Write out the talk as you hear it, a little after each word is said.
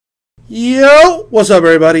Yo, what's up,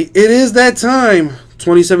 everybody? It is that time.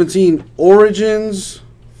 2017 Origins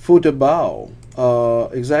Football.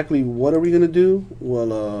 Exactly what are we gonna do?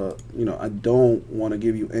 Well, I don't want to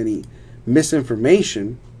give you any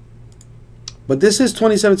misinformation, but this is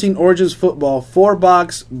 2017 Origins Football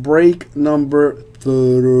 4-box break number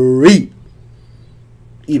 3,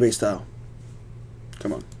 eBay style.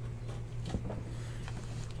 Come on.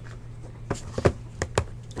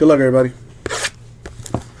 Good luck, everybody.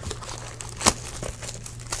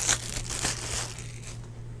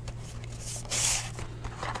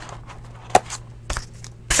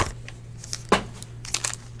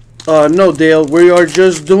 No, Dale. We are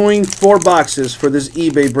just doing 4 boxes for this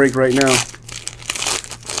eBay break right now.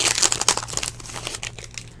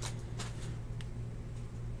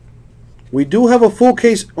 We do have a full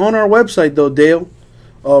case on our website, though, Dale.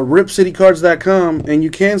 RipCityCards.com, and you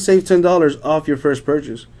can save $10 off your first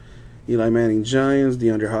purchase. Eli Manning, Giants.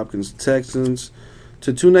 DeAndre Hopkins, Texans.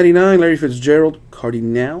 To $2.99, Larry Fitzgerald,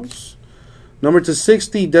 Cardinals. Number to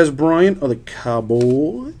 60, Des Bryant of the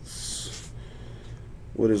Cowboys.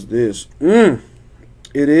 What is this? It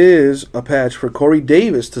is a patch for Corey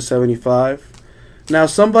Davis to 75. Now,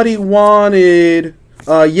 somebody wanted...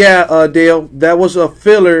 Dale, that was a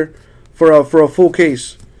filler for a full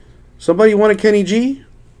case. Somebody wanted Kenny G?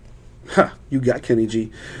 Ha, you got Kenny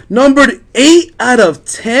G. Numbered 8 out of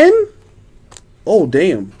 10? Oh,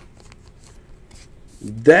 damn.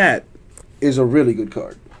 That is a really good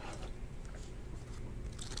card.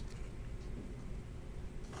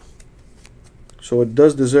 So it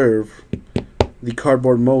does deserve the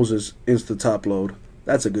Cardboard Moses Insta Top Load.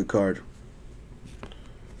 That's a good card.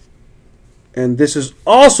 And this is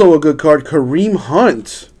also a good card. Kareem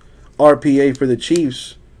Hunt, RPA for the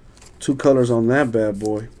Chiefs. 2 colors on that bad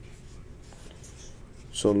boy.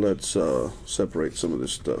 So let's separate some of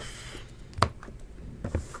this stuff.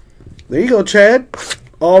 There you go, Chad.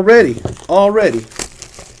 Already.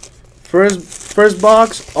 First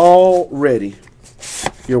box already.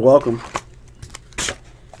 You're welcome.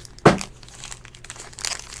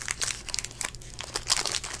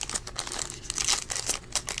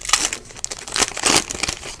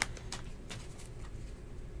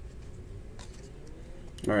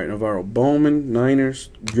 All right, Navarro Bowman,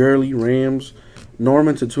 Niners. Gurley, Rams.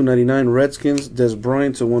 Norman to $2.99, Redskins. Des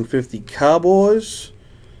Bryant to $150, Cowboys.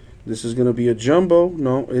 This is going to be a jumbo.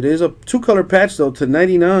 No, it is a 2-color patch, though, to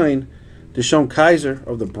 $99, Deshaun Kaiser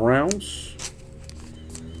of the Browns.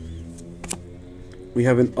 We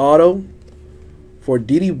have an auto for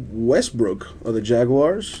Dede Westbrook of the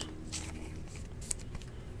Jaguars.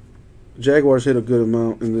 Jaguars hit a good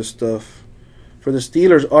amount in this stuff. For the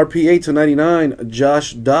Steelers, RPA to $99,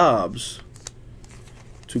 Josh Dobbs.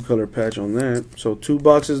 2-color patch on that. So 2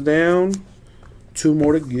 boxes down, 2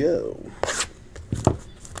 more to go.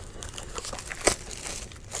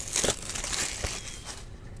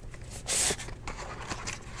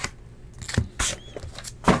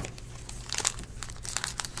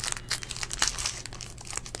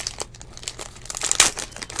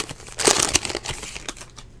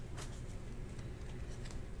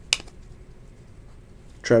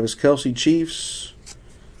 Travis Kelce, Chiefs.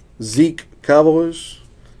 Zeke, Cowboys.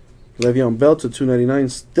 Le'Veon Bell to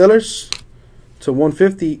 $2.99, Steelers. To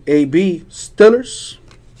 $150, AB, Steelers.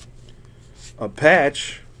 A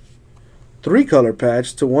patch. 3-color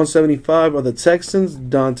patch to $175 of the Texans,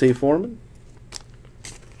 Dante Foreman.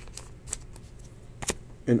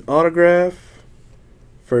 An autograph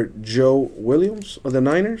for Joe Williams of the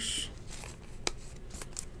Niners.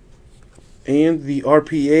 And the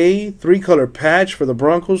RPA 3-color patch for the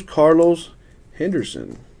Broncos, Carlos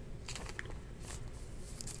Henderson.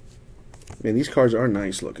 Man, these cards are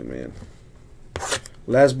nice looking, man.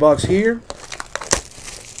 Last box here.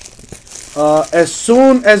 As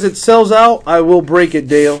soon as it sells out, I will break it,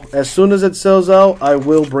 Dale. As soon as it sells out, I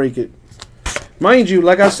will break it. Mind you,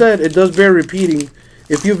 like I said, it does bear repeating.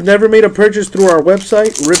 If you've never made a purchase through our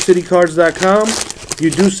website, RipCityCards.com, you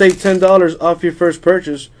do save $10 off your first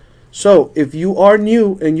purchase. So, if you are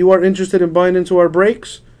new and you are interested in buying into our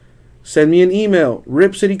breaks, send me an email,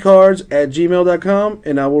 ripcitycards@gmail.com,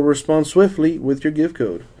 and I will respond swiftly with your gift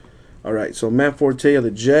code. All right, so Matt Forte of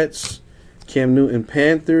the Jets, Cam Newton,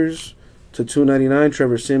 Panthers, to $2.99,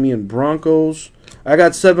 Trevor Siemian, Broncos. I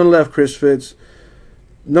got 7 left, Chris Fitz.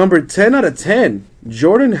 Number 10 out of 10,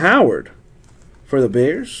 Jordan Howard for the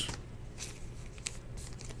Bears.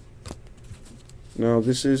 Now,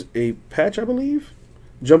 this is a patch, I believe.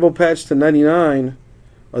 Jumbo patch to $99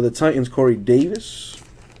 of the Titans, Corey Davis.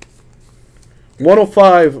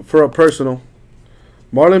 105 for a personal.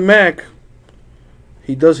 Marlon Mack,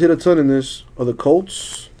 he does hit a ton in this, of the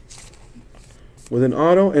Colts. with an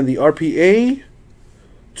auto. And the RPA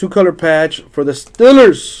 2-color patch for the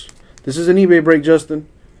Steelers. This is an eBay break, Justin.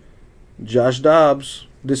 Josh Dobbs.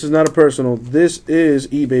 This is not a personal. This is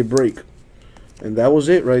eBay break. And that was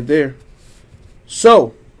it right there.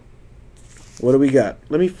 So, what do we got?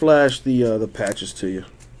 Let me flash the patches to you.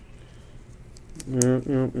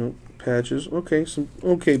 Patches. Okay, some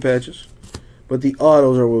okay patches. But the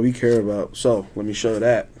autos are what we care about. So, let me show you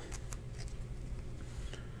that.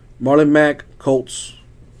 Marlon Mack, Colts.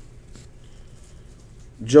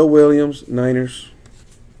 Joe Williams, Niners.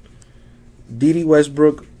 Dede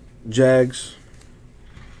Westbrook, Jags.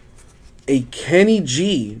 A Kenny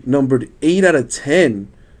G, numbered 8 out of 10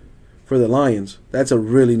 for the Lions. That's a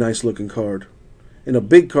really nice looking card. And a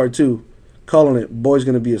big card too. Calling it, boy's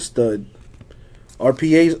going to be a stud.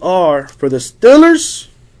 RPAs are for the Steelers,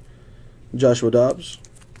 Joshua Dobbs.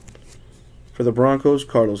 For the Broncos,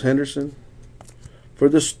 Carlos Henderson. For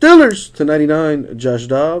the Steelers, /99, Josh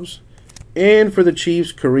Dobbs. And for the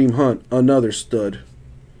Chiefs, Kareem Hunt, another stud.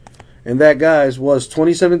 And that, guys, was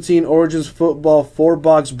 2017 Origins Football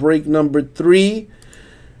 4-box break number 3.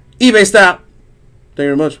 eBay stop. Thank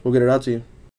you very much. We'll get it out to you.